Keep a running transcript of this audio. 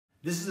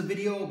This is a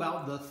video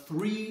about the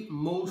 3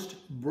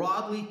 most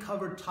broadly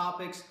covered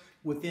topics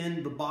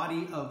within the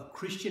body of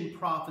Christian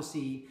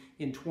prophecy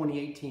in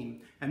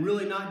 2018. And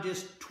really not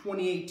just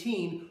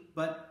 2018,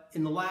 but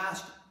in the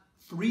last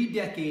 3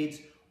 decades,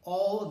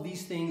 all of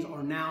these things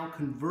are now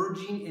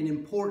converging in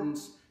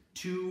importance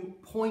to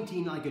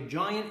pointing like a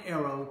giant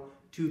arrow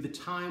to the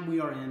time we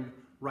are in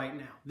right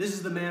now. This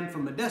is the man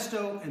from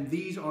Modesto, and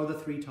these are the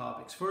 3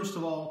 topics. First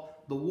of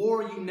all, the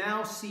war you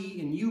now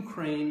see in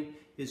Ukraine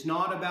is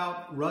not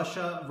about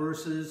Russia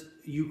versus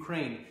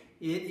Ukraine.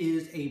 It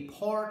is a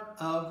part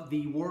of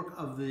the work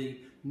of the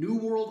New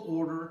World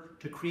Order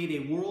to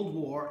create a world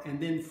war, and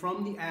then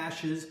from the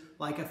ashes,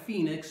 like a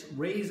phoenix,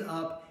 raise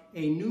up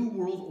a new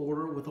world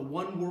order with a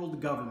one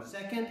world government.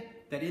 Second,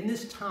 that in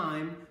this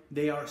time,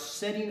 they are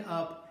setting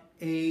up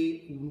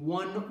a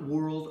one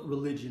world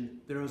religion.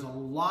 There is a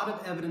lot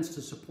of evidence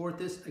to support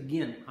this.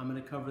 Again, I'm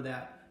going to cover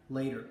that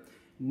later.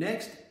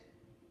 Next,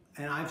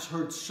 and I've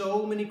heard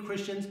so many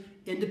Christians,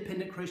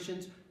 independent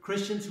Christians,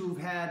 Christians who've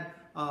had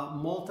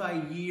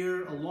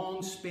multi-year, a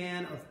long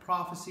span of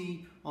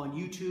prophecy on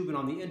YouTube and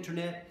on the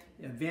internet,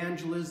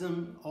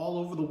 evangelism all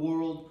over the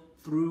world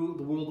through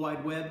the World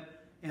Wide Web,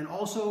 and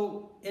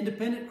also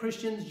independent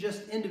Christians,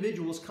 just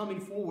individuals coming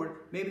forward.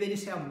 Maybe they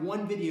just have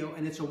one video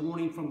and it's a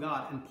warning from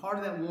God. And part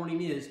of that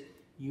warning is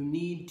you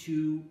need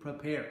to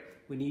prepare.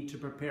 We need to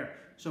prepare.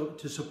 So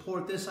to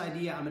support this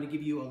idea, I'm going to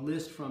give you a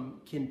list from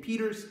Ken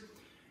Peters,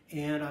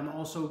 and I'm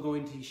also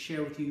going to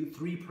share with you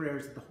 3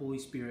 prayers that the Holy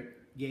Spirit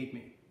gave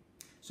me.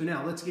 So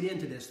now let's get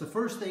into this. The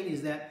first thing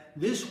is that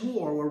this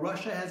war where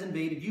Russia has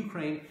invaded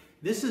Ukraine,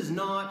 this is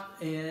not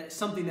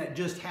something that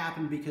just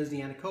happened because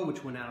the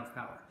Yanukovych went out of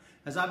power.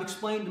 As I've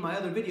explained in my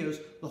other videos,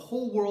 the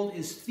whole world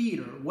is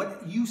theater.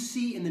 What you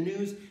see in the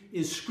news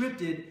is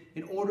scripted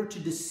in order to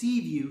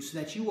deceive you so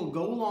that you will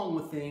go along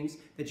with things,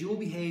 that you will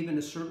behave in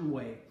a certain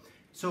way.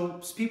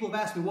 So people have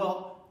asked me,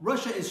 well,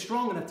 Russia is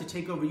strong enough to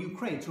take over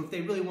Ukraine. So if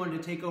they really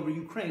wanted to take over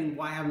Ukraine,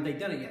 why haven't they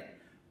done it yet?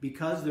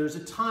 Because there's a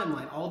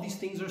timeline. All these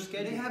things are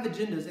scheduled. They have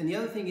agendas. And the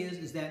other thing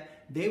is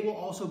that they will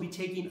also be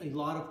taking a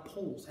lot of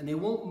polls. And they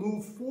won't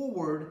move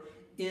forward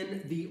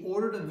in the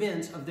ordered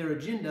events of their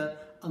agenda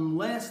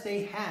unless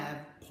they have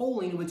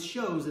polling which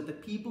shows that the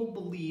people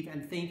believe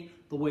and think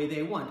the way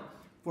they want.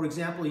 For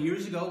example,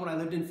 years ago when I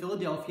lived in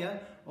Philadelphia,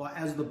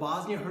 as the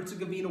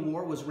Bosnia-Herzegovina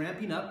war was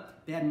ramping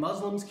up, they had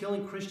Muslims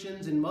killing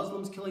Christians and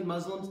Muslims killing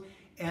Muslims.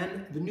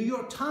 And the New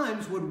York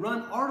Times would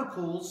run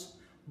articles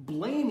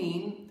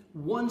blaming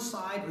one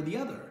side or the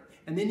other.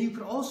 And then you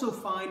could also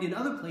find in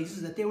other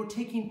places that they were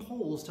taking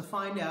polls to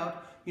find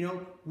out,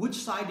 which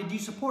side did you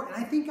support? And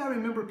I think I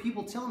remember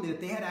people telling me that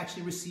they had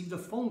actually received a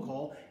phone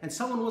call and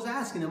someone was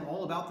asking them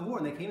all about the war.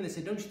 And they came and they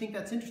said, don't you think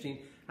that's interesting?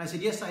 And I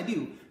said, yes, I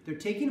do. They're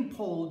taking a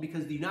poll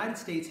because the United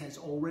States has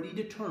already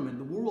determined,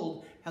 the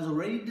world has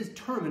already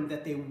determined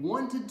that they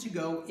wanted to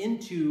go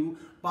into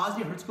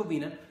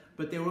Bosnia-Herzegovina,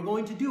 but they were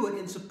going to do it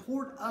in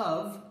support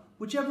of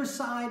whichever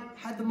side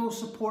had the most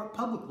support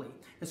publicly.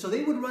 And so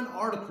they would run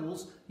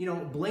articles,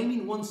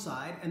 blaming one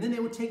side, and then they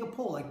would take a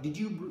poll, like, did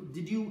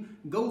you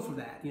go for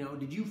that?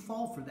 Did you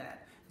fall for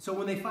that? So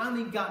when they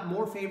finally got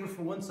more favor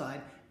for one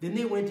side, then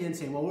they went in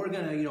saying, well, we're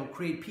going to,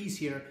 create peace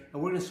here,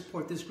 and we're going to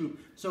support this group.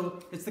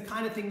 So it's the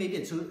kind of thing they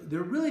did. So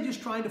they're really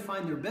just trying to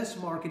find their best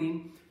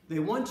marketing. They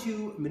want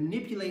to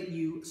manipulate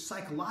you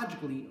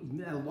psychologically.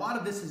 A lot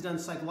of this is done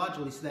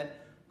psychologically so that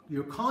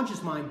your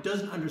conscious mind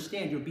doesn't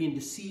understand you're being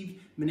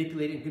deceived,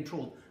 manipulated, and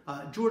controlled.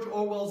 George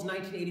Orwell's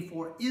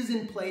 1984 is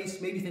in place.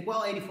 Maybe you think,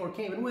 well, 84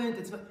 came and went.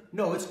 It's not.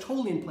 No, it's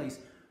totally in place.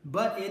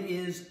 But it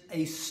is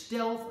a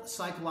stealth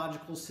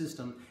psychological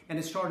system. And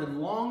it started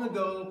long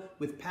ago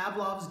with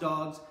Pavlov's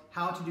dogs,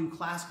 how to do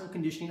classical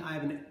conditioning. I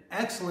have an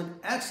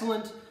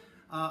excellent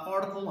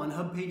article on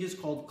Hub Pages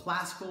called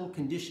Classical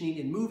Conditioning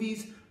in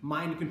Movies,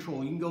 Mind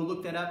Control. You can go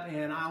look that up,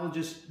 and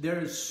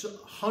there's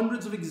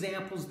hundreds of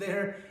examples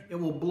there. It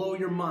will blow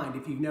your mind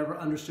if you've never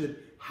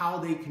understood how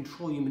they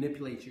control you,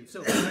 manipulate you.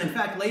 So, in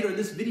fact, later in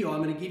this video,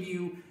 I'm going to give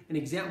you an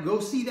example. Go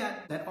see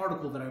that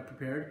article that I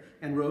prepared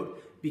and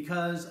wrote,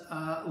 because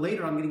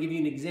later I'm going to give you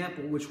an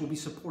example which will be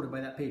supported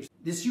by that page.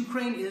 This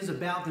Ukraine is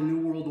about the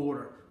New World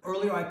Order.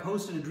 Earlier I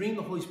posted a dream.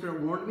 The Holy Spirit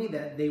warned me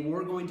that they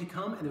were going to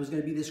come and there was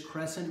going to be this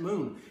crescent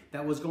moon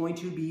that was going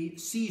to be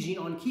sieging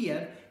on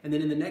Kiev. And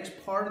then in the next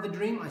part of the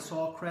dream, I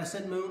saw a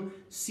crescent moon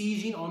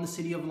sieging on the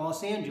city of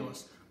Los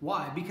Angeles.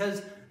 Why?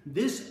 Because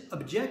this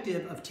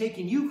objective of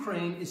taking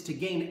Ukraine is to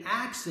gain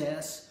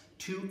access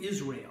to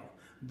Israel.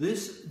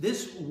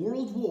 This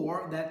world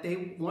war that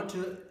they want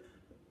to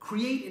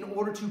create in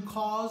order to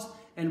cause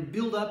and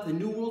build up the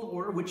New World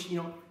Order, which,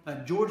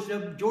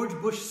 George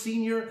Bush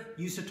Sr.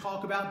 used to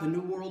talk about the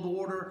New World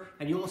Order,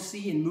 and you'll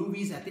see in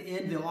movies at the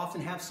end, they'll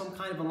often have some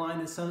kind of a line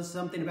that says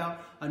something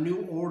about a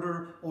new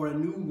order or a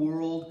new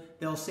world.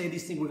 They'll say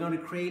these things, we're going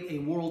to create a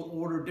world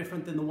order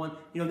different than the one.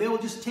 They will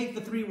just take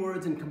the 3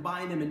 words and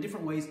combine them in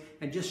different ways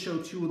and just show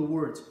 2 of the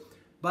words.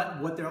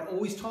 But what they're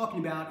always talking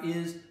about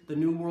is the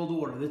New World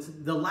Order. That's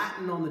the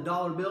Latin on the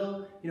dollar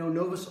bill,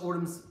 Novus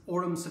Ordo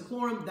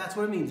Seclorum. That's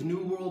what it means,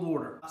 New World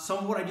Order. Some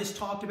of what I just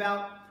talked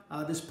about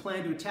this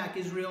plan to attack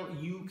Israel.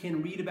 You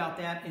can read about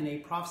that in a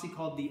prophecy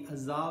called the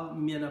Azav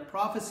Mina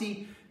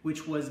prophecy,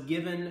 which was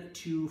given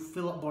to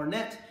Philip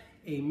Barnett,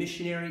 a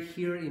missionary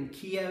here in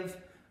Kiev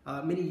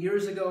many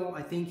years ago.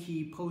 I think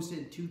he posted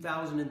in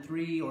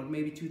 2003 or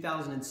maybe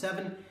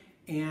 2007.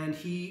 And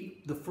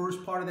the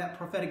first part of that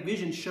prophetic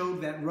vision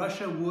showed that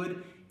Russia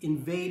would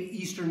invade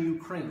eastern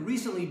Ukraine.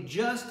 Recently,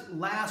 just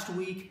last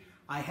week,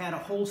 I had a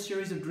whole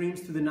series of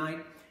dreams through the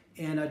night,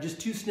 and just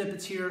two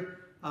snippets here.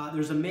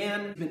 There's a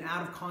man who's been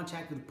out of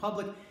contact with the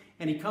public,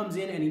 and he comes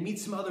in and he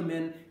meets some other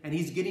men, and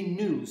he's getting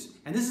news.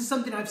 And this is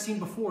something I've seen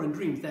before in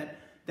dreams,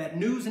 that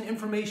news and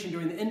information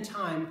during the end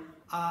time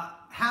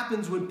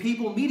happens when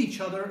people meet each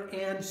other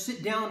and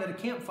sit down at a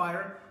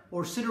campfire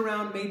or sit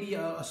around maybe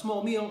a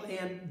small meal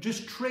and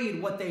just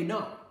trade what they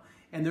know.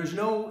 And there's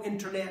no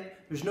internet,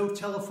 there's no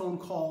telephone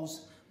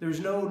calls, there's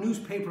no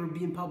newspaper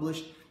being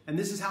published, and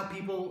this is how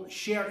people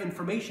share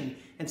information.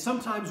 And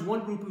sometimes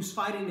one group who's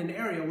fighting in an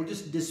area will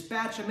just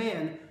dispatch a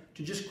man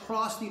to just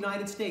cross the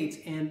United States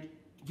and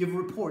give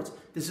reports.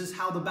 This is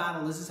how the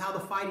battle, this is how the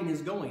fighting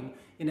is going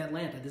in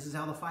Atlanta, this is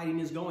how the fighting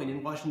is going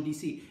in Washington,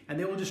 D.C. And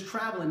they will just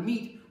travel and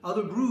meet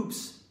other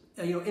groups,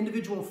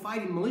 individual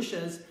fighting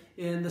militias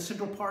in the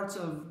central parts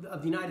of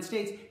the United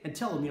States and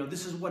tell them,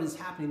 this is what is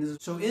happening.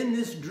 So in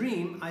this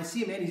dream, I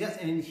see a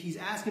man, he's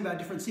asking about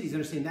different cities.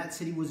 They're saying that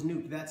city was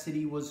nuked, that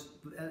city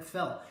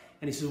fell.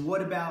 And he says,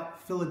 what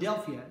about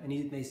Philadelphia? And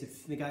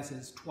the guy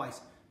says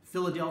twice,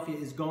 Philadelphia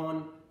is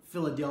gone,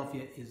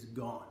 Philadelphia is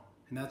gone.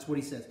 And that's what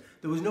he says.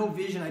 There was no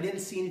vision, I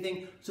didn't see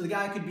anything, so the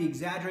guy could be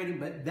exaggerating,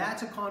 but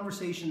that's a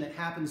conversation that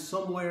happens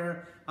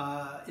somewhere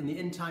in the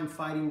end time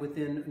fighting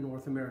within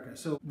North America.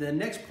 So the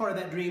next part of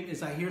that dream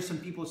is I hear some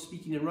people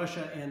speaking in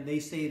Russia, and they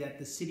say that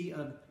the city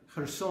of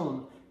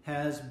Kherson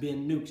has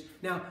been nuked.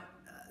 Now,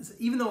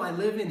 even though I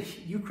live in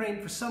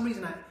Ukraine, for some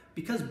reason,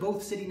 because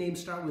both city names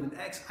start with an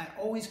X, I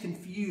always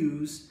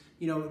confuse,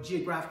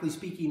 geographically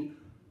speaking,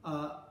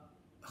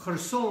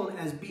 Kherson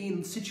as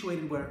being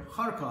situated where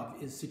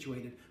Kharkov is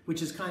situated,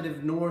 which is kind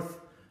of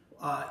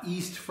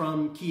east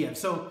from Kiev.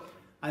 So,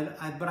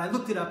 but I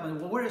looked it up,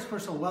 and where is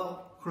Kherson?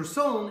 Well,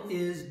 Kherson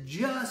is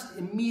just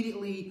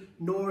immediately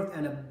north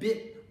and a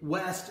bit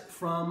west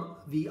from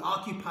the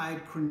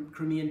occupied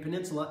Crimean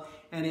Peninsula,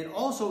 and it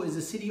also is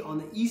a city on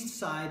the east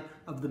side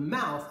of the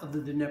mouth of the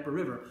Dnieper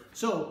River.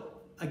 So,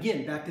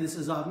 again, back to this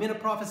Azav Mina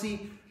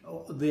prophecy,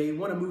 they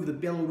want to move the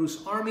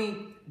Belarus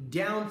army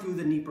down through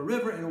the Dnieper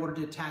River in order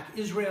to attack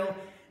Israel,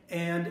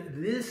 and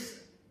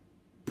this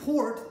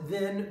port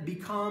then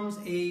becomes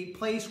a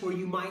place where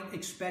you might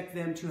expect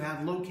them to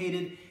have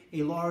located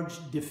a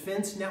large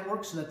defense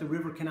network so that the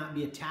river cannot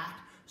be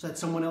attacked, so that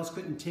someone else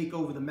couldn't take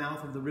over the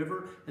mouth of the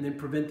river and then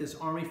prevent this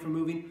army from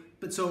moving.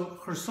 But so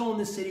Kherson,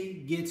 the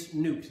city, gets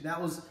nuked.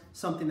 That was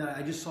something that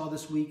I just saw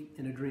this week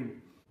in a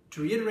dream.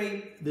 To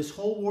reiterate, this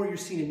whole war you're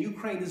seeing in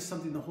Ukraine, this is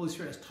something the Holy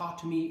Spirit has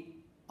talked to me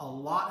a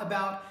lot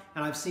about,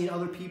 and I've seen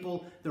other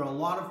people. There are a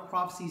lot of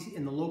prophecies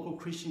in the local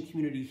Christian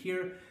community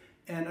here,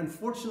 and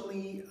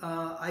unfortunately,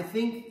 I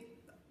think,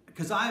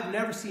 because I've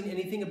never seen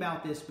anything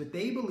about this, but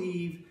they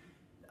believe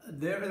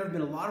there have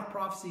been a lot of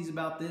prophecies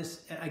about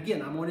this. And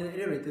again, I want to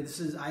iterate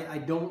that I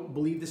don't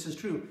believe this is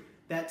true,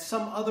 that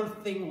some other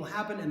thing will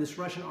happen and this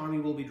Russian army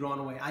will be drawn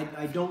away.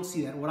 I don't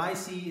see that. What I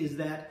see is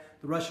that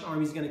the Russian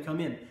army is going to come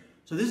in.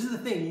 So this is the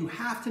thing, you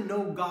have to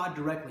know God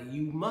directly.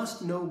 You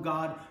must know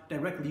God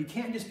directly. You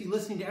can't just be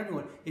listening to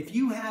everyone. If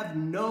you have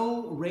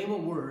no rhema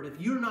word,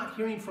 if you're not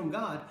hearing from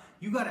God,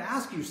 you got to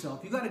ask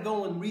yourself, you got to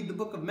go and read the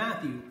book of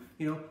Matthew.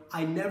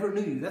 I never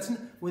knew you. That's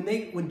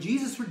when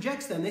Jesus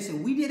rejects them, they say,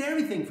 we did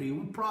everything for you.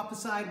 We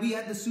prophesied, we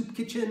had the soup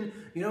kitchen,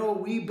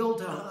 we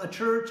built a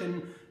church,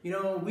 and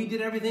we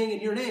did everything in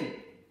your name.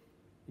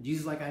 And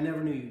Jesus is like, I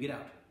never knew you, get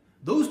out.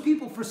 Those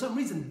people, for some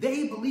reason,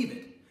 they believe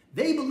it.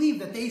 They believe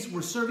that they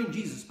were serving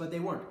Jesus, but they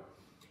weren't.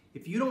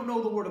 If you don't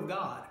know the Word of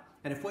God,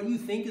 and if what you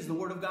think is the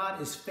Word of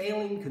God is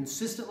failing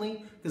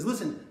consistently, because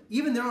listen,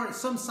 even there are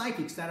some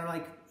psychics that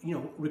are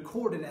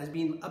recorded as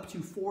being up to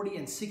 40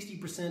 and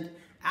 60%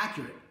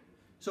 accurate.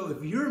 So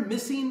if you're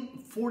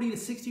missing 40 to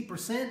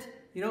 60%,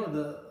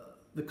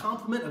 the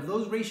complement of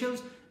those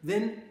ratios,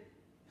 then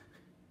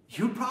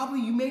you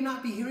may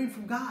not be hearing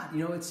from God.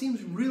 It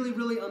seems really,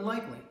 really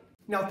unlikely.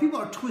 Now, if people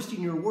are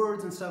twisting your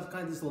words and stuff,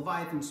 kind of this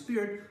Leviathan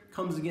spirit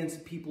comes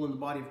against people in the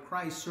body of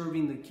Christ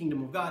serving the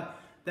kingdom of God,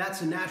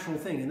 that's a natural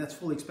thing, and that's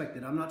fully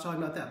expected. I'm not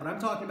talking about that, but I'm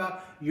talking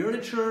about you're in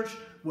a church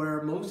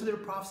where most of their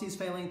prophecy is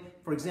failing.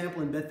 For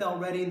example, in Bethel,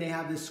 Reading, they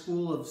have this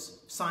school of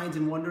signs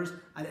and wonders.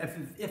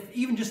 If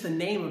even just the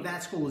name of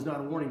that school is not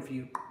a warning for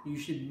you,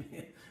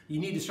 you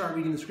need to start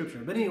reading the scripture.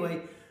 But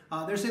anyway,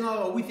 they're saying,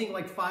 oh, we think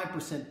like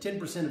 5%,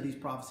 10% of these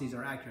prophecies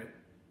are accurate.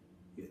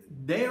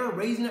 They are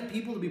raising up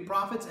people to be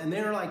prophets, and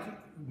they're like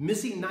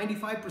missing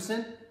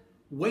 95%,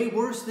 way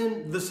worse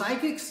than the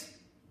psychics?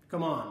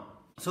 Come on.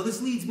 So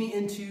this leads me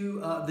into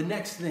the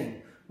next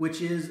thing,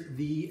 which is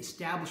the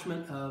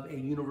establishment of a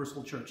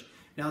universal church.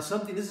 Now,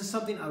 this is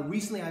something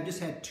recently I've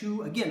just had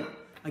two,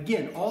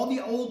 again, all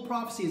the old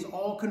prophecy is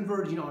all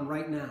converging on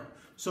right now.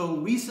 So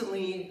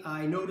recently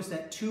I noticed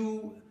that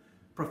two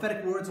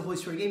prophetic words the Holy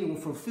Spirit gave me were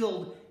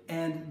fulfilled,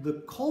 and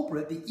the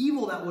culprit, the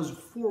evil that was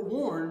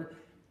forewarned,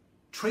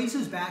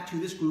 traces back to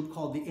this group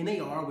called the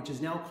NAR, which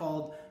is now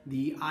called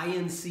the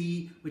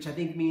INC, which I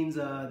think means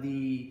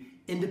the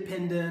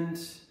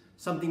Independent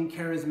something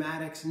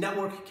Charismatics,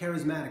 Network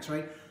Charismatics,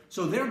 right?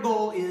 So their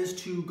goal is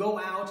to go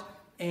out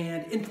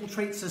and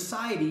infiltrate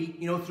society,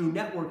 you know, through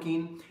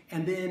networking,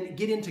 and then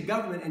get into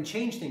government and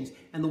change things.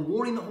 And the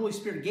warning the Holy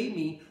Spirit gave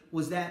me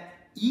was that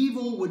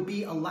evil would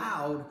be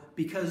allowed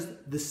because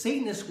the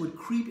Satanists would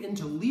creep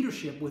into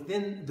leadership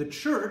within the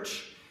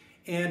church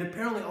and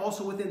apparently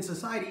also within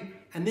society,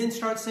 and then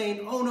start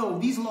saying, oh no,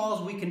 these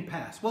laws we can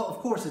pass. Well, of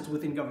course it's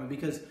within government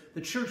because the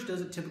church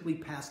doesn't typically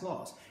pass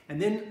laws.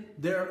 And then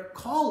their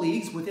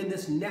colleagues within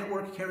this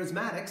network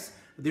charismatics,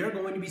 they're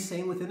going to be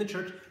saying within the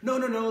church, no,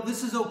 no, no,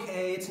 this is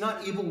okay, it's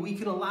not evil, we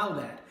can allow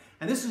that.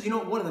 And this is, you know,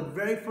 one of the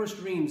very first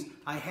dreams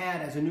I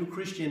had as a new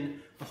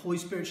Christian. The Holy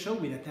Spirit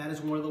showed me that that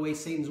is one of the ways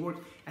Satan's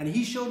worked. And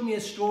he showed me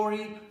a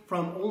story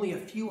from only a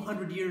few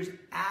hundred years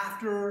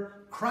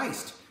after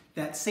Christ,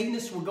 that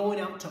Satanists were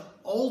going out to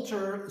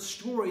alter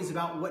stories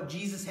about what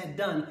Jesus had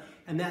done,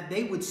 and that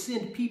they would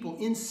send people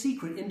in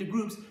secret into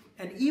groups,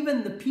 and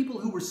even the people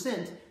who were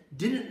sent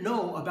didn't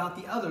know about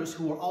the others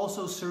who were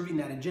also serving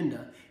that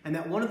agenda. And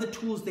that one of the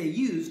tools they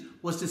used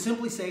was to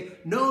simply say,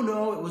 no,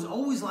 no, it was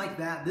always like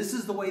that. This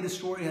is the way the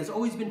story has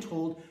always been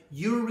told.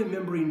 You're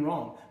remembering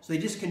wrong. So they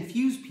just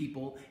confuse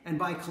people, and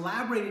by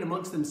collaborating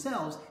amongst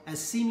themselves as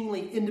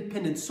seemingly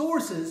independent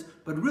sources,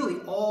 but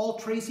really all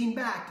tracing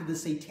back to the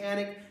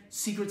satanic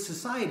secret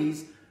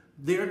societies,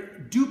 they're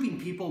duping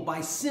people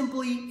by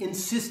simply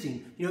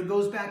insisting. You know, it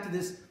goes back to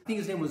this, I think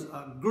his name was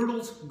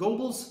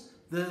Goebbels,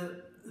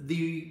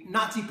 the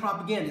Nazi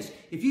propagandist.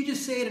 If you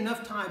just say it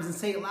enough times and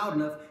say it loud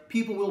enough,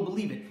 people will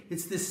believe it.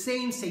 It's the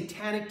same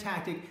satanic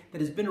tactic that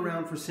has been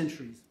around for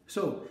centuries.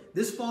 So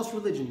this false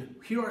religion,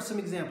 here are some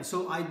examples.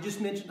 So I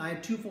just mentioned I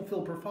had 2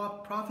 fulfilled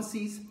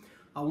prophecies.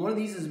 One of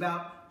these is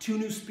about 2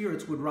 new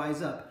spirits would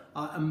rise up.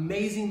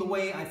 Amazing the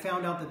way I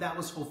found out that that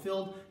was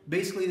fulfilled.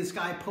 Basically, this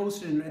guy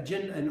posted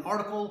an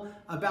article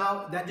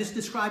about that just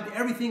described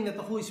everything that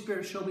the Holy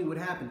Spirit showed me would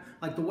happen.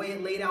 Like the way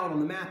it laid out on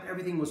the map,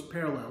 everything was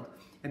paralleled.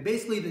 And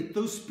basically,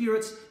 those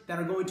spirits that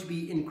are going to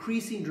be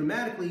increasing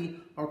dramatically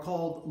are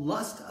called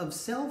lust of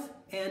self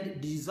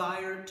and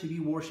desire to be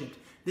worshipped.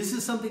 This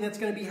is something that's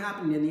going to be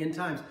happening in the end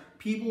times.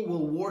 People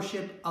will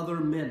worship other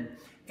men.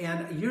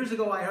 And years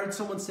ago, I heard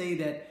someone say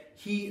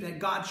that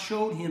God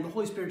showed him, the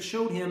Holy Spirit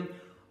showed him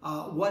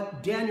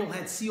what Daniel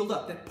had sealed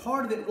up. That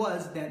part of it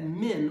was that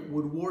men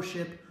would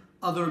worship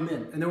other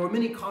men. And there were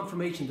many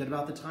confirmations at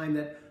about the time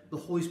that the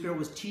Holy Spirit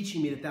was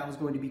teaching me that that was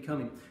going to be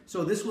coming.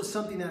 So this was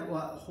something that the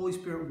Holy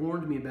Spirit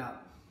warned me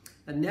about.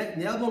 And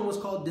the other one was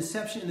called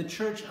Deception in the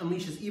Church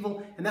Unleashes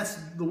Evil, and that's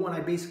the one I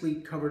basically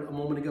covered a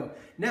moment ago.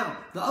 Now,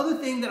 the other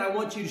thing that I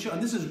want you to show,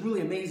 and this is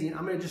really amazing,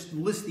 I'm going to just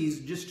list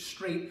these just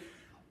straight.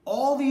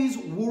 All these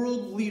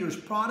world leaders,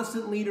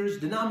 Protestant leaders,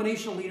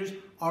 denominational leaders,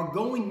 are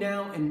going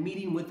now and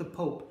meeting with the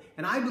Pope.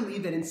 And I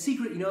believe that in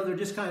secret, you know, they're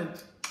just kind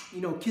of,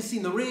 you know,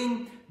 kissing the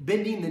ring,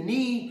 bending the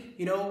knee,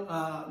 you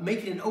know,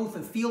 making an oath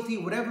of fealty,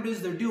 whatever it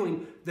is they're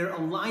doing, they're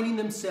aligning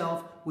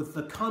themselves with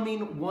the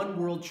coming one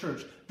world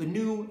church, the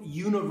new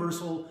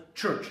universal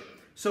church.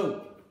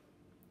 So,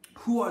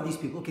 who are these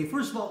people? Okay,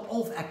 first of all,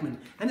 Ulf Ekmann.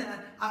 And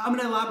I'm going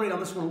to elaborate on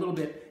this one a little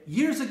bit.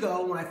 Years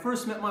ago, when I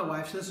first met my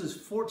wife, so this was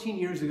 14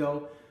 years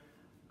ago,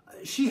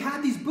 she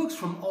had these books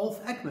from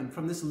Ulf Ekmann,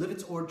 from this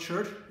Livets Ord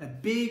church, a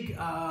big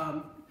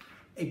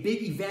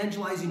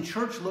evangelizing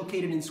church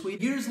located in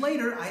Sweden. Years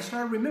later, I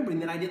started remembering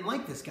that I didn't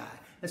like this guy.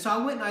 And so I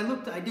went and I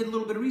looked, I did a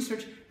little bit of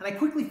research, and I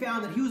quickly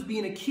found that he was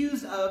being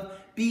accused of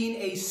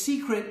being a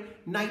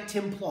secret Knight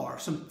Templar.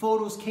 Some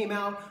photos came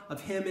out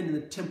of him in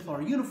the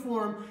Templar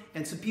uniform,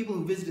 and some people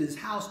who visited his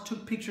house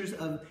took pictures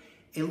of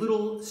a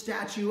little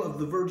statue of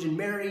the Virgin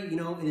Mary, you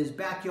know, in his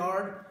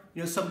backyard.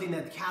 You know, something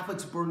that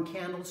Catholics burn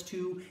candles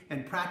to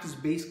and practice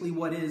basically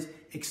what is,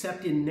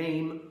 except in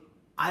name,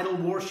 idol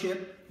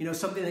worship. You know,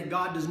 something that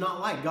God does not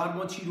like. God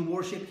wants you to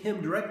worship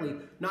him directly,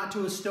 not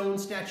to a stone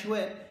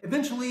statuette.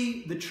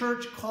 Eventually, the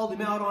church called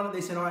him out on it.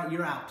 They said, all right,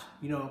 you're out.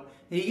 You know,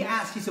 and he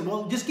asked, he said,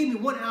 well, just give me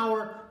 1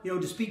 hour, you know,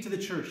 to speak to the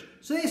church.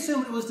 So they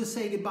assumed it was to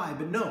say goodbye,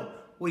 but no.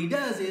 What he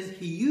does is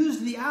he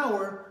used the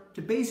hour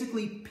to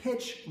basically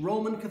pitch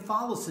Roman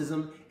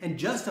Catholicism and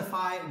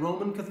justify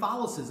Roman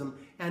Catholicism.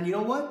 And you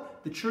know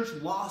what? The church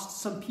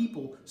lost some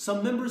people.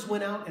 Some members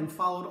went out and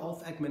followed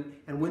Ulf Ekmann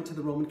and went to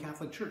the Roman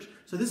Catholic Church.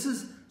 So this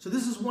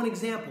is one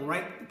example,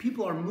 right?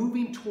 People are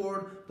moving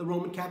toward the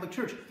Roman Catholic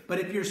Church. But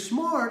if you're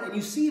smart and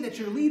you see that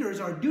your leaders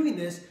are doing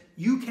this,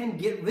 you can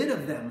get rid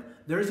of them.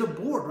 There's a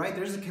board, right?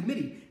 There's a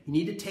committee. You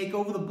need to take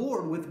over the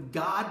board with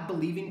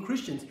God-believing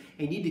Christians.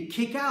 And you need to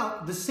kick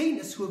out the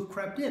Satanists who have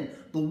crept in,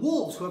 the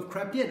wolves who have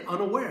crept in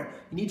unaware.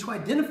 You need to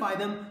identify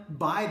them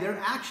by their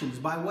actions,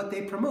 by what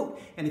they promote.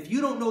 And if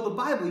you don't know the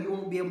Bible, you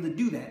won't be able to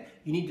do that.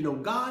 You need to know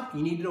God,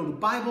 you need to know the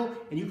Bible,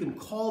 and you can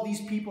call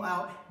these people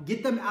out,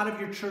 get them out of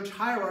your church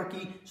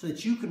hierarchy so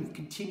that you can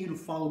continue to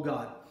follow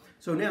God.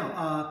 So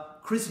now,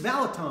 Kris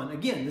Vallaton,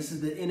 again, this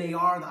is the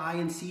NAR, the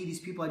INC, these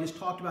people I just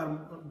talked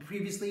about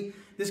previously.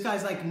 This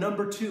guy's like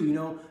number 2, you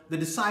know, the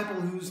disciple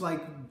who's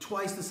like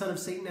twice the son of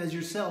Satan as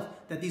yourself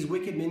that these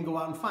wicked men go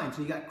out and find.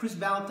 So you got Kris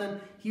Vallaton,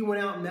 he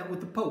went out and met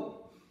with the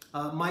Pope.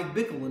 Mike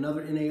Bickle,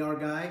 another NAR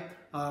guy.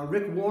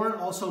 Rick Warren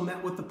also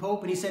met with the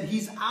Pope, and he said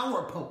he's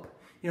our Pope.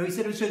 You know, he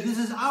said, this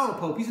is our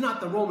Pope. He's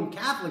not the Roman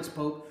Catholic's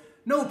Pope.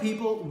 No,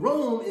 people,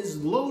 Rome is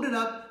loaded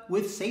up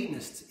with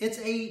Satanists. It's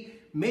a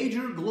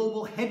major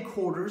global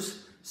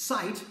headquarters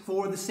site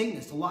for the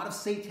Satanists. A lot of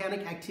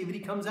satanic activity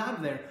comes out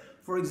of there.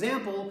 For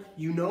example,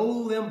 you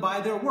know them by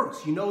their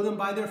works. You know them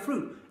by their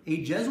fruit.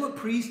 A Jesuit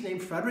priest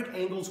named Frederick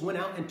Engels went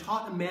out and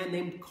taught a man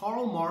named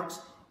Karl Marx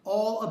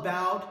all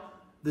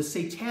about the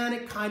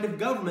satanic kind of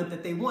government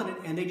that they wanted,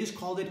 and they just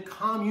called it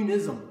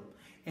communism.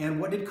 And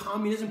what did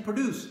communism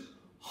produce?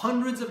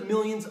 Hundreds of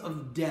millions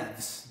of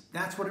deaths.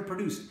 That's what it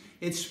produced.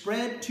 It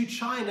spread to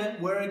China,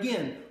 where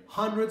again,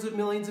 hundreds of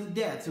millions of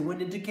deaths. It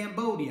went into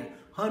Cambodia,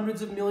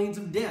 hundreds of millions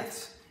of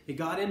deaths. It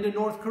got into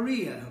North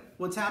Korea.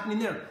 What's happening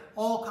there?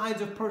 All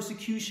kinds of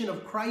persecution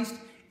of Christ.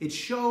 It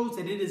shows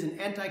that it is an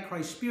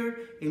antichrist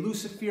spirit, a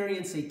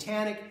Luciferian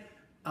satanic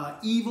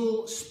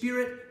evil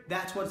spirit.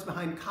 That's what's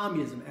behind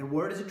communism. And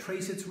where does it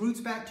trace its roots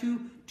back to?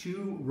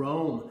 To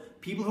Rome.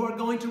 People who are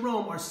going to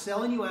Rome are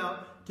selling you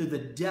out to the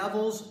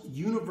devil's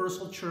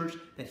universal church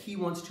that he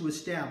wants to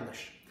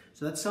establish.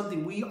 So that's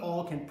something we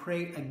all can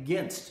pray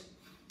against.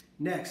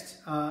 Next,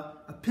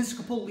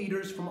 Episcopal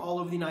leaders from all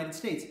over the United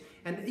States.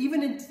 And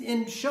even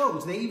in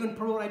shows, they even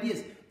promote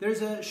ideas.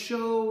 There's a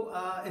show,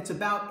 it's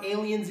about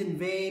aliens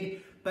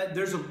invade, but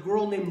there's a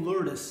girl named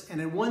Lourdes.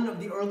 And in one of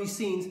the early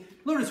scenes,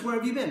 Lourdes, where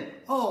have you been?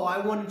 Oh, I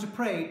wanted to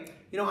pray.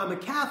 You know, I'm a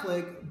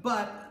Catholic,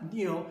 but,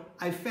 you know,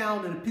 I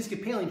found an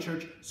Episcopalian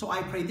church, so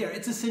I prayed there.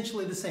 It's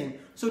essentially the same.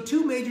 So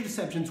 2 major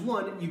deceptions.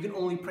 1, you can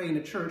only pray in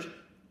a church.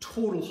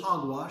 Total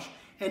hogwash.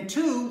 And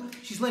 2,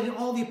 she's letting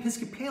all the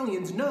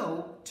Episcopalians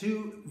know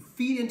to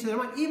feed into their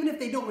mind, even if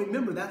they don't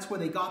remember that's where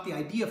they got the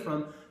idea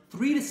from.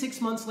 3 to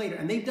 6 months later,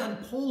 and they've done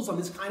polls on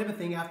this kind of a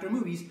thing after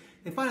movies,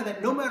 they find out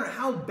that no matter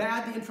how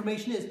bad the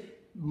information is,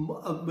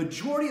 a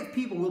majority of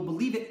people will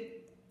believe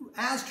it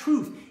as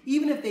truth.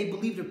 Even if they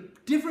believed a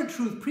different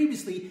truth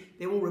previously,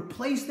 they will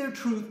replace their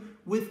truth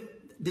with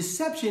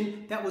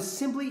deception that was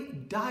simply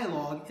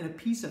dialogue in a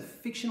piece of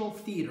fictional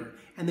theater.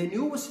 And they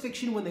knew it was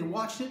fiction when they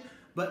watched it,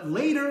 but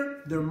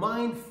later their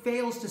mind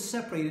fails to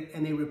separate it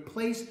and they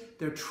replace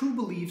their true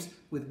beliefs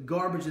with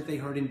garbage that they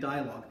heard in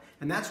dialogue.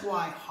 And that's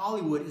why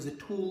Hollywood is a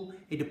tool,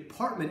 a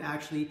department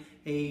actually,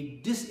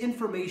 a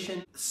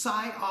disinformation,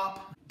 psyop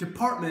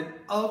department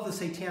of the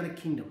Satanic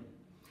Kingdom.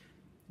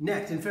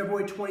 Next, in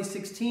February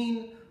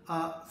 2016,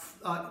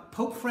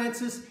 Pope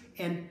Francis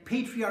and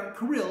Patriarch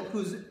Kirill,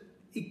 who's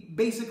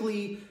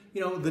basically,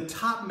 you know, the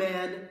top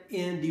man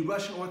in the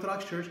Russian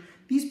Orthodox Church,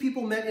 these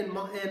people met in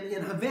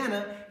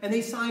Havana and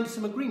they signed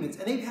some agreements.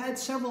 And they've had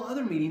several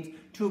other meetings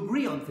to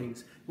agree on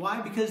things.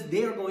 Why? Because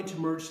they are going to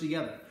merge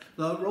together.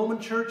 The Roman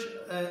Church,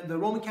 the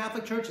Roman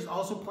Catholic Church is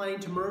also planning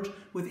to merge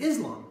with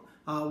Islam.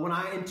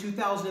 In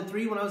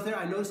 2003, when I was there,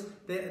 I noticed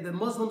that the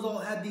Muslims all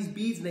had these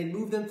beads and they'd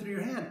move them through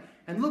your hand.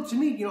 And look, to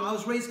me, you know, I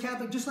was raised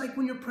Catholic, just like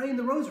when you're praying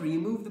the rosary, you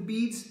move the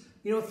beads,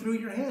 you know, through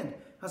your hand.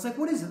 I was like,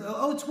 what is it?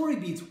 Oh, it's worry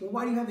beads. Well,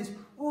 why do you have these?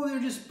 Oh, they're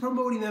just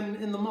promoting them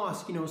in the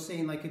mosque, you know,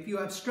 saying like, if you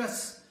have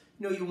stress,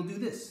 you know, you will do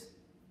this.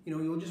 You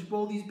know, you'll just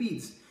roll these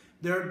beads.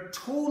 They're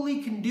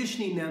totally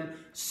conditioning them,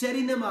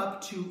 setting them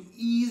up to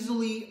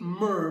easily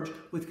merge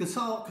with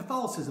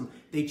Catholicism.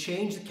 They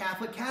changed the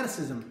Catholic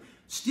catechism.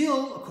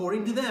 Still,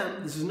 according to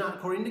them, this is not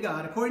according to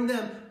God, according to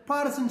them,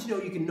 Protestants, you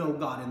know, you can know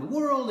God in the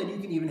world and you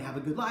can even have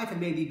a good life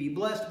and maybe be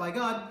blessed by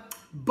God,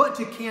 but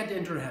you can't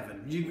enter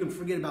heaven. You can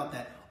forget about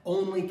that.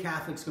 Only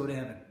Catholics go to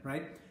heaven,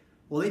 right?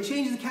 Well, they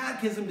changed the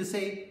catechism to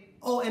say,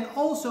 oh, and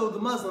also the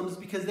Muslims,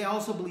 because they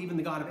also believe in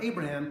the God of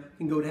Abraham,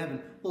 can go to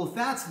heaven. Well, if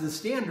that's the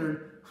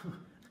standard,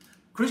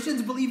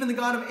 Christians believe in the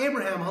God of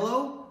Abraham,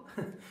 hello?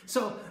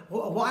 So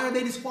why are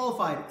they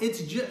disqualified?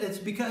 It's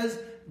because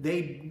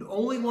they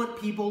only want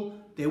people,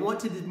 they want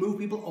to move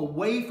people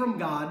away from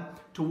God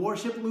to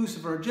worship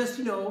Lucifer, just,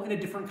 you know, in a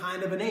different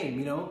kind of a name,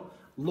 you know,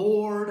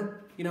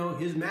 Lord, you know,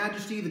 His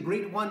Majesty, the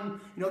Great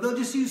One, you know, they'll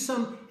just use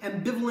some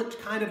ambivalent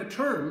kind of a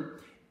term,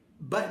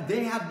 but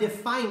they have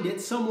defined it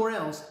somewhere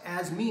else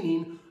as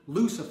meaning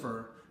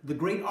Lucifer. The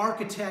great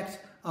architect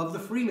of the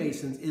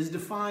Freemasons is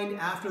defined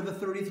after the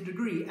 30th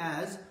degree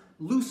as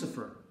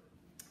Lucifer,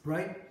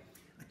 right?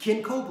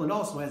 Kenneth Copeland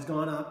also has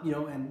gone up, you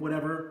know, and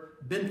whatever,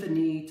 bent the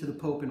knee to the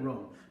Pope in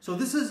Rome. So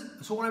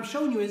what I'm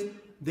showing you is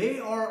they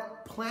are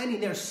planning,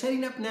 they're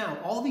setting up now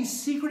all these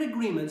secret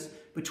agreements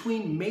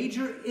between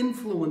major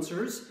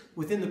influencers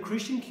within the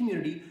Christian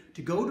community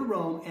to go to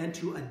Rome and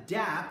to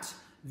adapt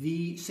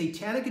the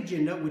satanic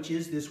agenda, which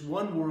is this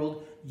one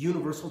world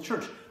universal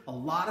church. A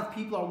lot of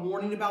people are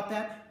warning about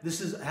that.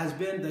 This has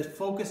been the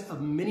focus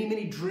of many,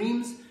 many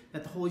dreams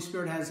that the Holy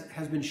Spirit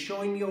has been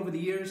showing me over the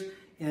years,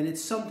 and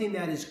it's something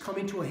that is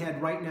coming to a head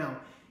right now.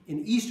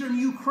 In eastern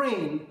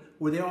Ukraine,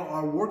 where they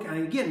are working,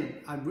 and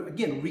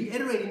again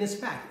reiterating this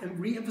fact and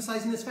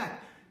re-emphasizing this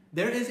fact,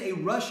 There is a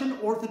Russian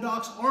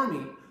Orthodox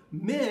army,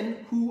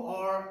 men who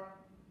are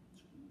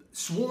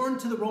sworn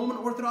to the Roman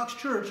Orthodox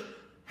Church,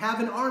 have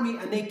an army,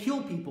 and they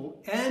kill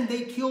people, and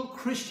they kill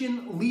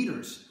Christian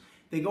leaders.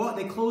 They go out,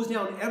 they close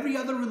down every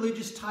other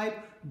religious type,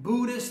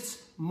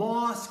 Buddhists,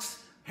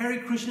 mosques, Hare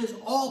Krishnas,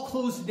 all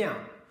closed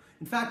down.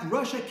 In fact,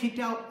 Russia kicked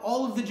out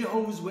all of the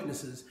Jehovah's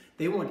Witnesses.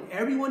 They want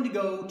everyone to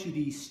go to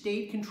the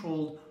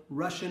state-controlled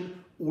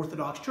Russian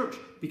Orthodox Church,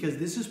 because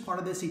this is part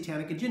of the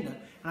satanic agenda.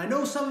 And I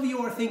know some of you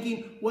are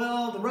thinking,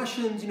 well, the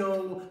Russians,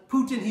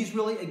 Putin, he's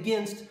really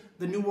against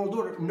the New World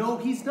Order. No,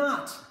 he's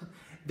not.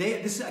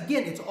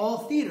 Again, it's all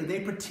theater. They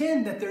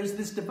pretend that there's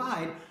this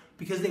divide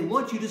because they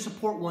want you to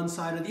support one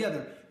side or the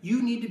other.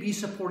 You need to be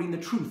supporting the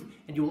truth.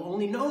 And you will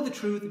only know the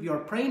truth if you are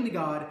praying to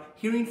God,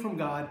 hearing from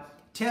God,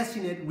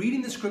 testing it,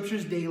 reading the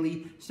scriptures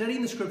daily,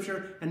 studying the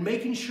scripture, and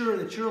making sure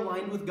that you're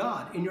aligned with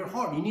God in your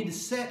heart. You need to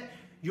set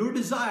your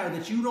desire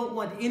that you don't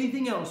want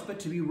anything else but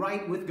to be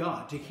right with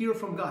God, to hear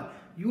from God.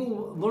 You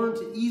will learn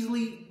to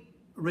easily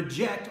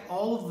reject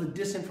all of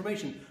the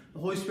disinformation. The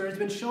Holy Spirit has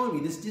been showing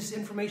me this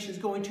disinformation is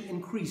going to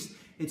increase.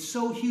 It's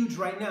so huge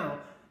right now.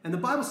 And the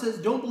Bible says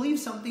don't believe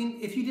something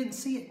if you didn't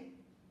see it.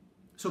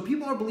 So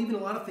people are believing a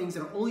lot of things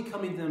that are only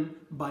coming to them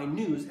by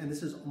news, and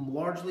this is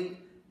largely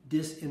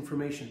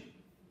disinformation.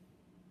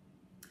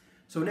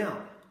 So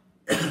now,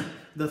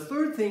 the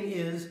third thing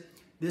is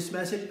this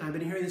message. I've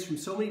been hearing this from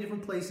so many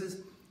different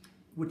places,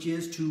 which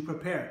is to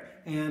prepare.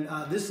 And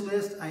this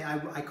list,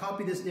 I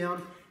copied this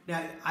down.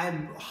 Now, I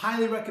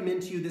highly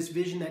recommend to you this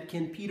vision that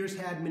Ken Peters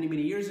had many,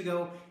 many years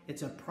ago.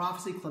 It's a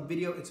Prophecy Club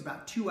video. It's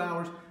about 2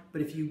 hours.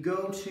 But if you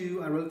go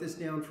to, I wrote this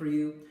down for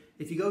you.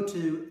 If you go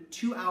to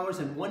 2 hours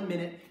and 1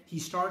 minute, he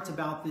starts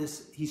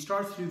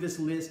through this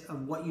list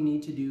of what you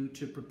need to do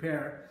to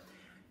prepare.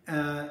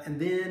 And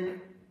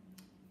then,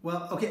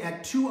 well, okay,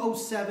 at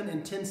 2:07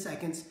 and 10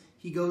 seconds,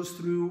 he goes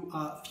through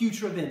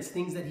future events,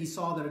 things that he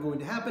saw that are going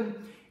to happen.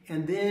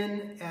 And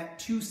then at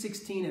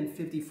 2:16 and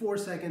 54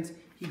 seconds,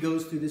 he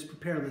goes through this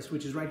prepare list,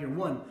 which is right here.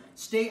 1,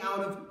 stay out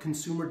of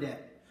consumer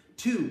debt.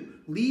 2,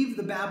 leave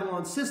the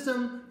Babylon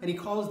system. And he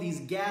calls these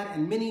Gad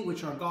and Mini,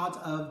 which are gods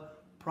of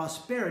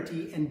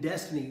prosperity and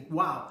destiny.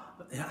 Wow,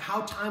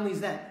 how timely is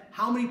that?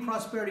 How many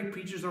prosperity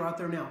preachers are out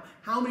there now?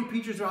 How many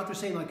preachers are out there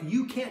saying, like,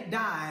 you can't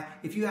die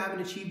if you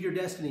haven't achieved your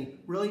destiny?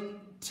 Really?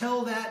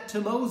 Tell that to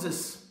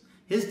Moses.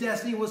 His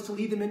destiny was to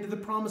lead them into the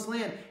promised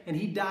land, and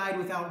he died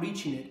without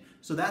reaching it.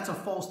 So that's a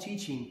false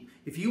teaching.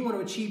 If you want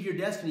to achieve your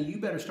destiny, you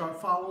better start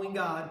following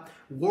God,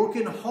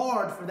 working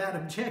hard for that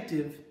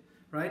objective,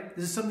 right?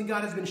 This is something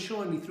God has been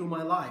showing me through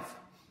my life.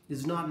 This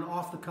is not an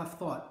off-the-cuff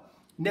thought.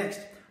 Next,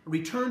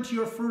 return to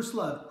your first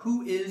love.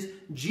 Who is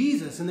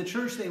Jesus? In the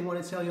church, they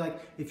want to tell you, like,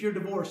 if you're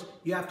divorced,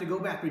 you have to go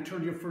back, return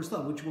to your first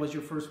love, which was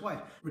your first wife.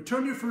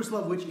 Return to your first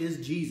love, which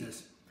is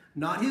Jesus.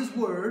 Not his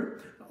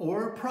word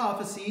or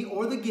prophecy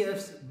or the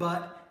gifts,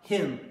 but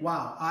him.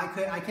 Wow,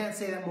 I can't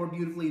say that more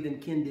beautifully than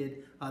Ken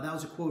did. That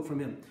was a quote from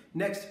him.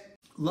 Next,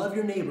 love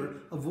your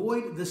neighbor.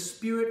 Avoid the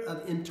spirit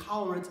of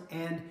intolerance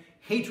and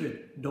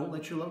hatred. Don't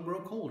let your love grow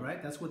cold,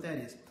 right? That's what that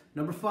is.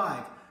 Number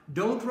 5,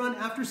 don't run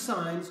after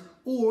signs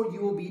or you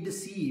will be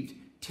deceived.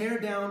 Tear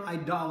down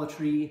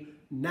idolatry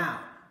now.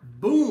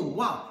 Boom!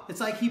 Wow. It's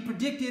like he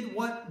predicted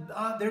what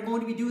they're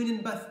going to be doing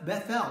in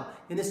Bethel,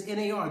 in this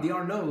NAR, the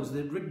Arnotts,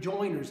 the Rick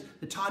Joyners,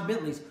 the Todd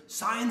Bentleys,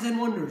 signs and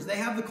wonders. They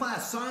have the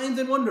class, signs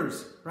and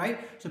wonders, right?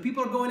 So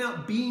people are going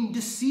out being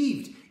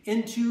deceived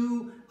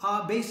into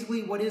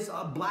basically what is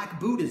black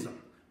Buddhism,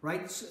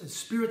 right?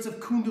 Spirits of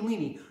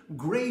Kundalini,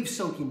 grave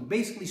soaking,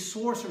 basically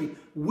sorcery,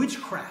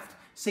 witchcraft,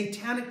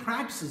 satanic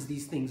practices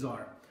these things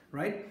are,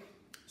 right?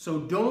 So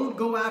don't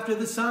go after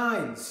the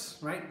signs,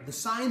 right? The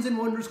signs and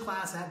wonders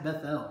class at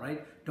Bethel,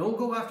 right? Don't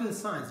go after the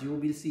signs. You will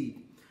be deceived.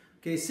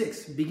 Okay,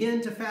 6, begin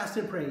to fast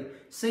and pray.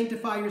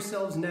 Sanctify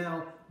yourselves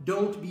now.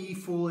 Don't be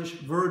foolish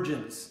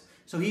virgins.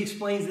 So he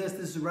explains this.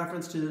 This is a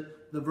reference to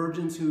the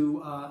virgins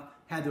who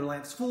had their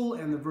lamps full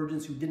and the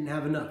virgins who didn't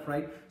have enough,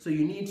 right? So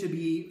you need to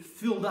be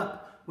filled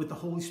up with the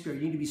Holy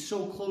Spirit. You need to be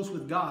so close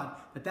with God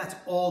that that's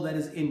all that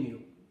is in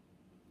you.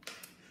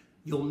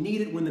 You'll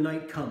need it when the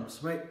night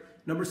comes, right?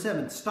 Number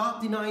 7, stop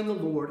denying the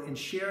Lord and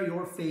share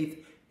your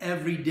faith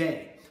every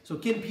day. So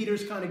Ken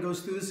Peters kind of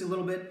goes through this a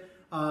little bit.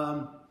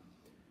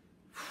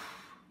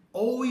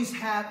 Always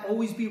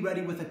be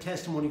ready with a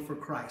testimony for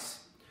Christ.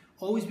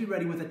 Always be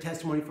ready with a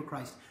testimony for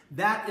Christ.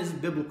 That is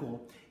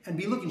biblical. And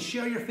be looking,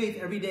 share your faith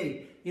every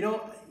day. You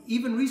know,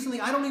 even recently,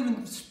 I don't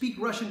even speak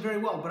Russian very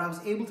well, but I was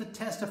able to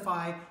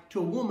testify to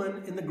a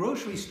woman in the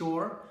grocery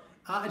store.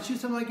 And she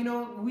was telling me, like, you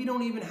know, we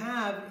don't even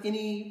have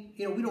any,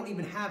 you know, we don't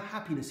even have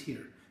happiness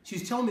here.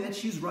 She's telling me that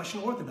she's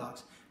Russian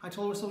Orthodox. I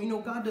told her, so, you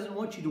know, God doesn't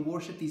want you to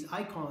worship these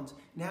icons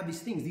and have these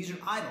things. These are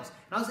idols.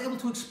 And I was able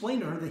to explain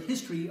to her the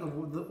history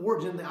of the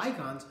origin of the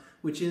icons,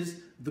 which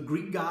is the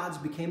Greek gods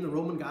became the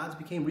Roman gods,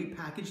 became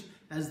repackaged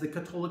as the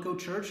Catholic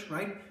Church,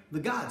 right? The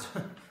gods,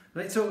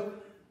 right? So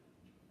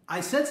I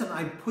said something.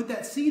 I put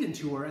that seed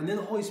into her, and then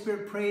the Holy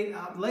Spirit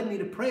led me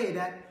to pray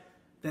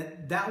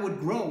that would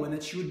grow and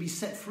that she would be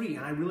set free.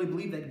 And I really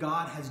believe that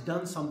God has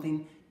done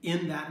something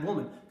in that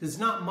woman. Because it's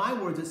not my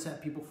words that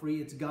set people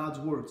free, it's God's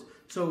words.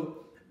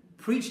 So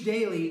preach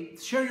daily,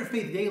 share your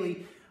faith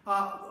daily.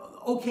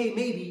 Okay,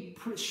 maybe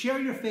share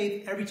your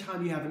faith every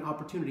time you have an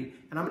opportunity.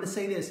 And I'm going to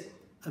say this,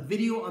 a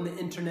video on the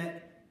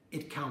internet,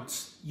 it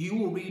counts. You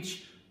will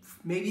reach,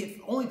 maybe if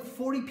only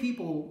 40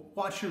 people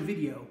watch your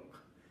video,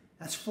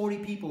 that's 40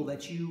 people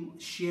that you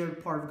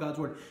shared part of God's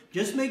word.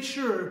 Just make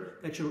sure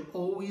that you're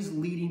always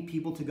leading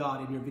people to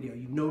God in your video.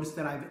 You've noticed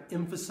that I've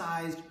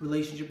emphasized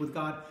relationship with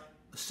God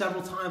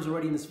several times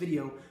already in this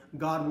video.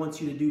 God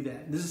wants you to do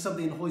that. This is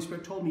something the Holy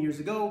Spirit told me years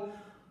ago.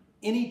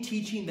 Any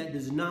teaching that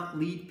does not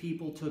lead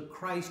people to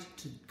Christ,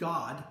 to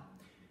God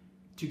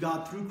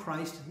through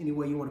Christ, any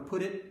way you want to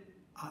put it,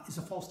 is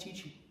a false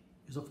teaching.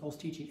 Is a false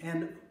teaching.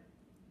 And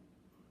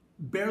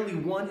barely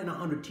 1 in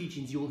 100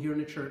 teachings you'll hear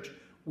in a church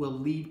will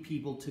lead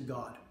people to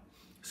God.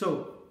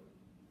 So,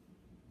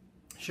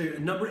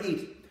 number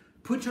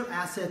 8, put your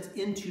assets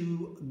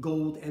into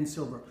gold and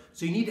silver.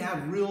 So you need to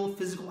have real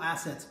physical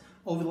assets.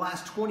 Over the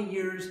last 20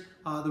 years,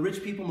 the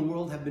rich people in the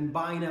world have been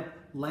buying up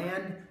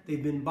land,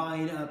 they've been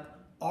buying up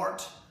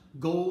art,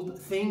 gold,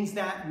 things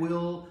that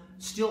will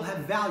still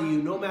have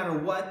value no matter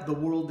what the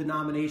world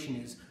denomination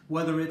is.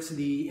 Whether it's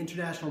the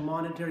International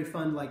Monetary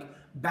Fund like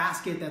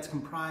basket that's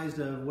comprised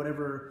of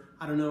whatever,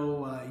 I don't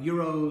know,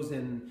 euros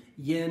and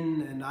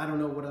yen and I don't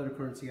know what other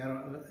currency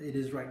it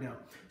is right now.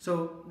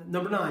 So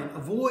number 9,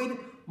 avoid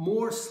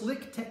more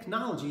slick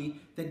technology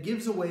that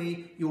gives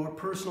away your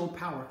personal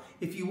power.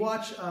 If you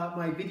watch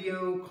my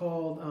video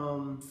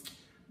called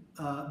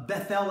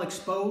Bethel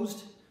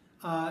Exposed,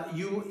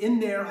 in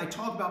there I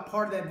talk about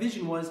part of that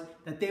vision was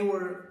that they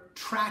were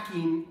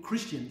tracking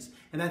Christians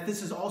and that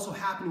this is also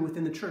happening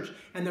within the church.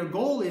 And their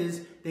goal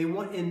is they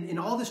want, in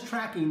all this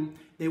tracking,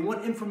 they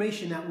want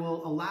information that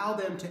will allow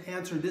them to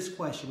answer this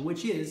question,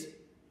 which is,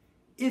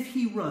 if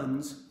he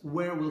runs,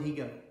 where will he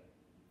go?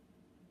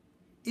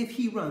 If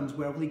he runs,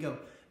 where will he go?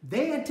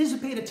 They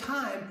anticipate a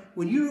time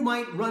when you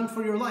might run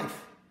for your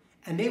life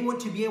and they want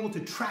to be able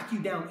to track you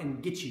down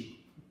and get you.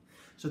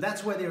 So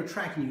that's why they are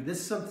tracking you. This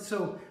is something,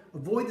 so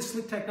avoid the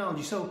slick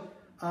technology. So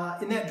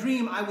in that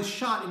dream, I was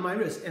shot in my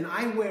wrist, and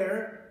I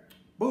wear,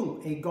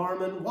 boom, a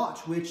Garmin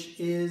watch, which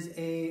is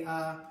a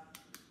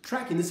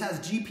tracking. This has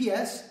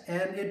GPS,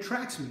 and it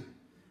tracks me.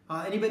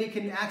 Anybody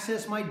can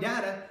access my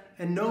data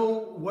and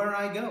know where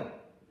I go,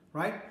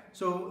 right?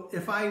 So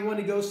if I want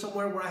to go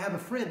somewhere where I have a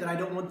friend that I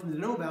don't want them to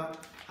know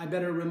about, I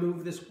better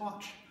remove this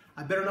watch.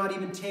 I better not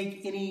even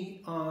take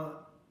any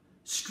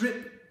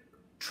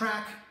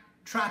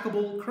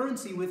trackable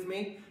currency with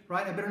me,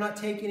 right? I better not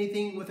take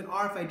anything with an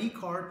RFID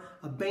card,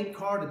 a bank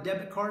card, a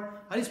debit card.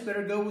 I just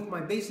better go with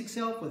my basic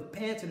self with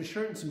pants and a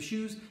shirt and some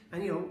shoes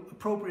and, you know,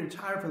 appropriate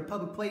attire for the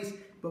public place,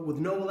 but with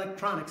no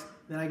electronics,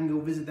 then I can go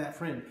visit that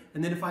friend.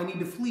 And then if I need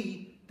to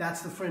flee,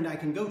 that's the friend I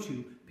can go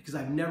to because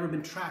I've never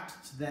been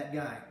tracked to that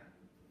guy.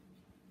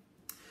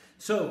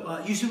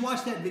 So you should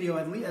watch that video,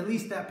 at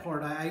least that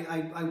part.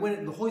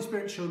 The Holy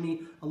Spirit showed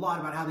me a lot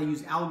about how they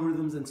use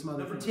algorithms and some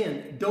other things.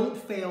 Number 10, don't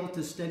fail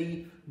to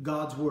study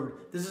God's Word.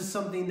 This is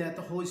something that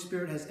the Holy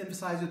Spirit has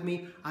emphasized with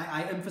me.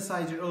 I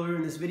emphasized it earlier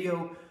in this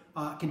video.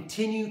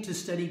 Continue to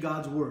study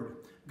God's Word.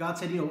 God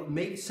said, you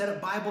know, set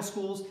up Bible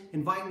schools,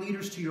 invite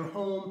leaders to your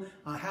home,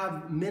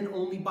 have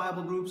men-only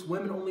Bible groups,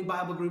 women-only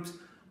Bible groups,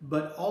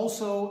 but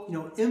also, you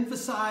know,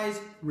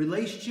 emphasize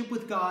relationship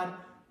with God,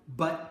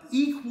 but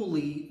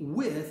equally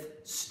with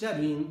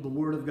studying the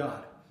Word of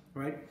God,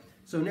 right?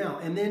 So now,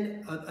 and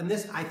then,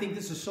 I think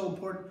this is so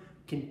important,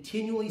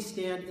 continually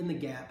stand in the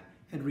gap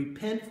and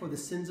repent for the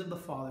sins of the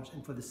fathers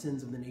and for the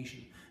sins of the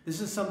nation.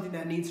 This is something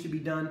that needs to be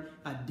done.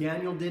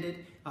 Daniel did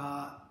it.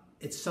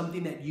 It's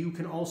something that you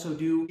can also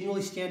do.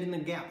 Continually stand in the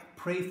gap.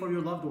 Pray for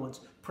your loved ones.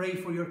 Pray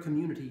for your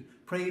community.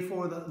 Pray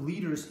for the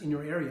leaders in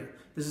your area.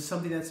 This is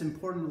something that's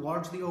important,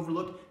 largely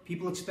overlooked.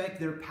 People expect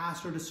their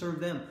pastor to serve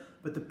them.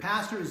 But the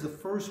pastor is the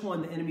first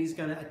one the enemy is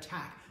going to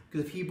attack.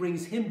 Because if he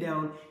brings him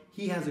down,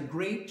 he has a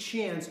great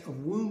chance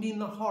of wounding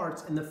the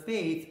hearts and the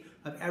faith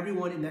of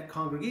everyone in that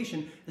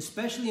congregation,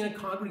 especially in a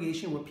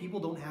congregation where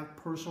people don't have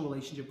personal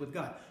relationship with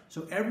God.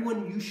 So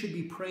everyone, you should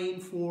be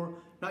praying for,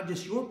 not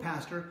just your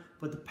pastor,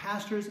 but the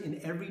pastors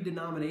in every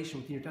denomination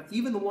within your town.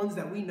 Even the ones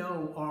that we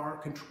know are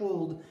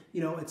controlled,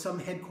 you know, at some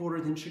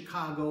headquarters in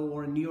Chicago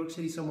or in New York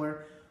City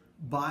somewhere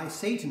by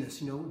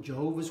Satanists. You know,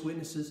 Jehovah's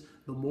Witnesses,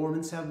 the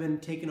Mormons have been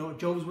taken over.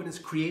 Jehovah's Witness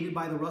created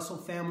by the Russell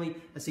family,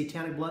 a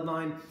satanic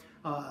bloodline.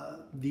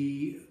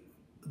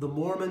 The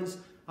Mormons,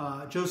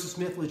 Joseph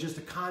Smith was just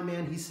a con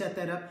man. He set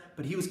that up,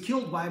 but he was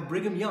killed by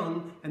Brigham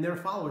Young and their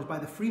followers, by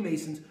the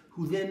Freemasons,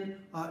 who then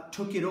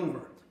took it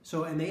over.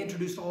 So, and they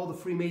introduced all the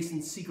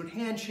Freemasons' secret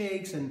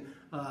handshakes and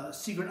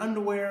secret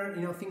underwear,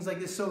 you know, things like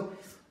this. So,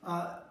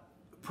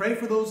 pray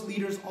for those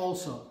leaders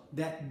also,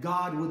 that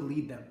God would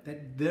lead them,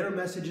 that their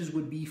messages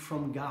would be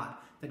from God,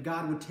 that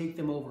God would take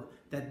them over,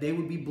 that they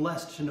would be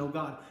blessed to know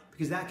God,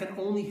 because that can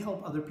only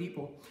help other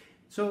people.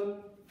 So,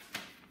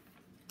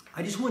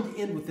 I just want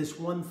to end with this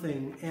one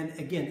thing. And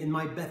again, in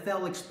my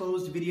Bethel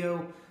Exposed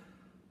video,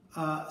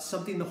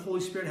 something the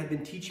Holy Spirit had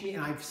been teaching me,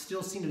 and I've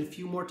still seen it a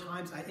few more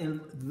times.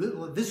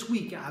 This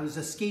week, I was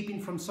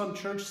escaping from some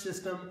church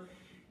system,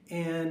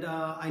 and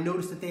I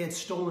noticed that they had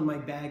stolen my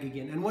bag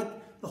again. And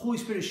what the Holy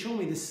Spirit has shown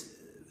me this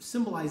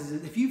symbolizes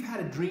is if you've had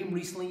a dream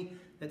recently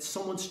that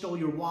someone stole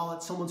your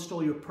wallet, someone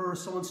stole your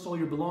purse, someone stole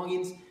your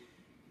belongings,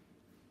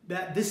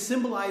 that this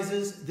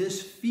symbolizes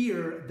this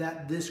fear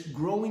that this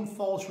growing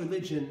false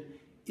religion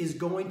is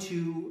going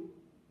to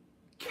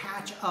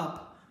catch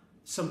up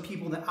some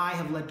people that I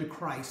have led to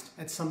Christ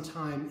at some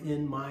time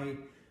in my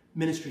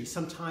ministry,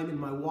 sometime in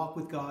my walk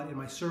with God, in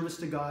my service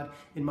to God,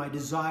 in my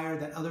desire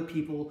that other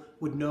people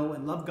would know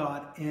and love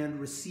God and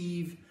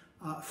receive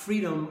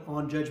freedom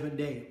on Judgment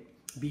Day,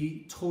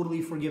 be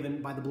totally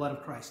forgiven by the blood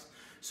of Christ.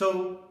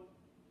 So,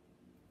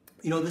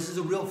 you know, this is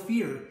a real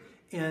fear.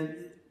 And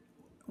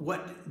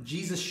what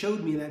Jesus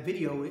showed me in that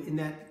video, in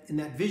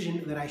that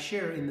vision that I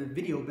share in the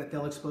video that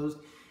they'll expose,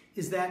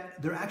 is that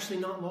they're actually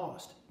not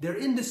lost. They're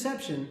in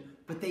deception,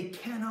 but they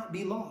cannot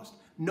be lost.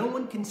 No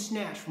one can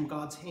snatch from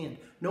God's hand.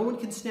 No one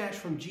can snatch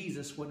from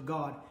Jesus what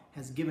God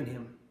has given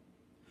him.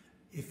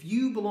 If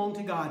you belong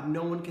to God,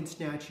 no one can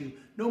snatch you.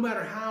 No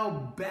matter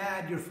how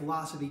bad your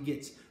philosophy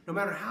gets, no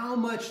matter how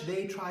much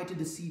they try to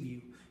deceive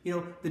you. You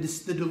know,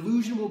 the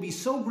delusion will be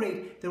so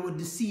great that it would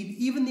deceive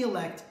even the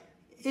elect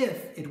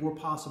if it were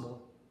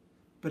possible.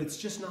 But it's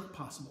just not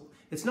possible.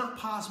 It's not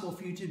possible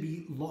for you to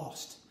be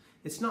lost.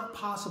 It's not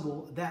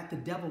possible that the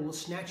devil will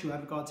snatch you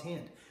out of God's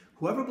hand.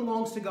 Whoever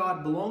belongs to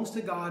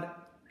God,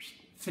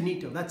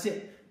 finito. That's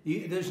it.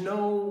 There's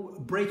no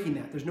breaking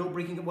that. There's no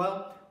breaking it.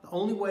 Well, the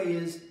only way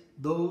is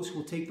those who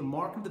will take the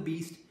mark of the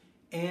beast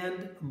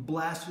and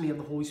blasphemy of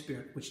the Holy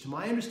Spirit, which to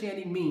my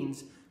understanding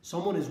means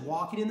someone is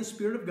walking in the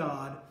Spirit of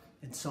God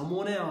and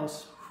someone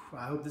else,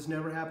 I hope this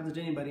never happens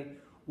to anybody,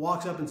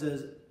 walks up and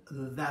says,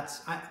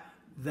 that's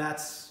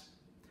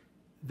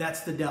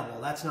the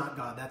devil. That's not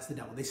God. That's the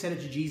devil. They said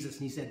it to Jesus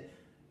and he said,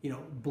 you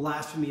know,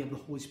 blasphemy of the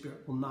Holy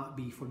Spirit will not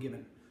be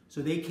forgiven.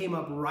 So they came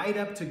up right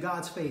up to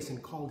God's face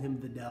and called him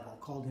the devil,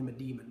 called him a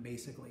demon,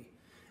 basically.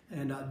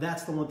 And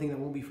that's the one thing that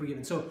won't be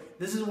forgiven. So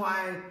this is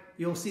why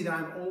you'll see that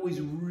I'm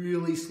always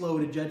really slow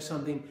to judge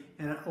something,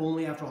 and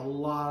only after a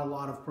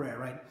lot of prayer,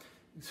 right?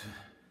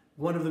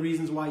 One of the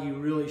reasons why you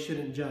really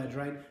shouldn't judge,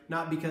 right?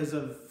 Not because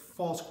of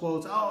false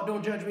quotes, oh,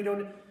 don't judge me,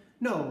 don't.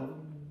 No,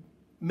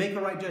 make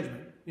a right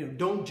judgment. You know,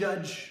 don't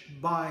judge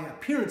by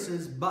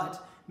appearances,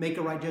 but make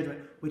a right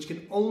judgment, which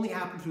can only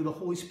happen through the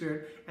Holy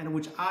Spirit, and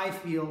which I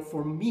feel,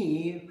 for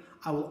me,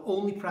 I will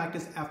only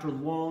practice after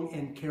long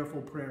and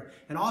careful prayer.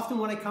 And often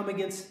when I come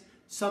against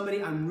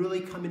somebody, I'm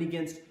really coming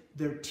against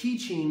their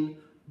teaching,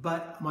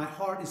 but my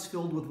heart is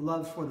filled with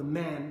love for the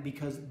man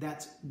because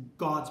that's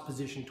God's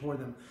position toward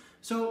them.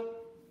 So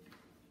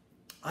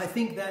I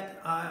think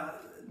that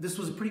this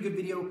was a pretty good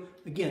video.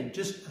 Again,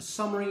 just a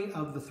summary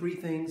of the three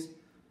things.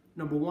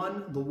 Number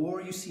one, the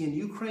war you see in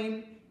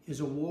Ukraine is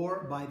a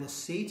war by the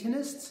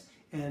Satanists,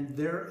 and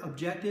their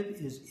objective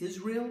is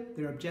Israel.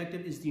 Their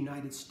objective is the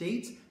United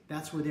States.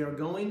 That's where they are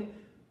going.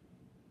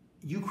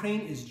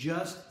 Ukraine is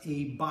just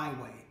a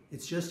byway.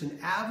 It's just an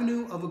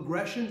avenue of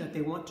aggression that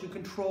they want to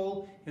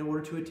control in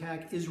order to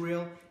attack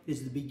Israel. It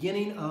is the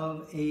beginning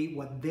of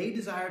what they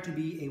desire to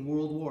be a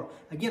world war.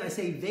 Again, I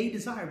say they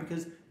desire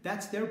because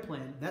that's their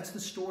plan. That's the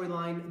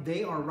storyline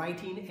they are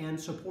writing and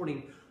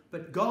supporting.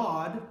 But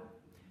God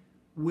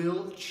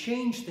will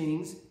change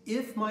things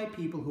if my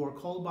people who are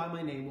called by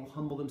my name will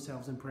humble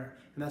themselves in prayer.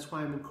 And that's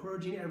why I'm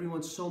encouraging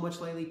everyone so much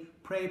lately.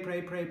 Pray,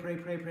 pray, pray, pray,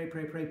 pray, pray,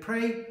 pray, pray,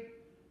 pray,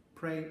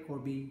 pray, or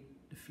be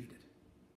defeated.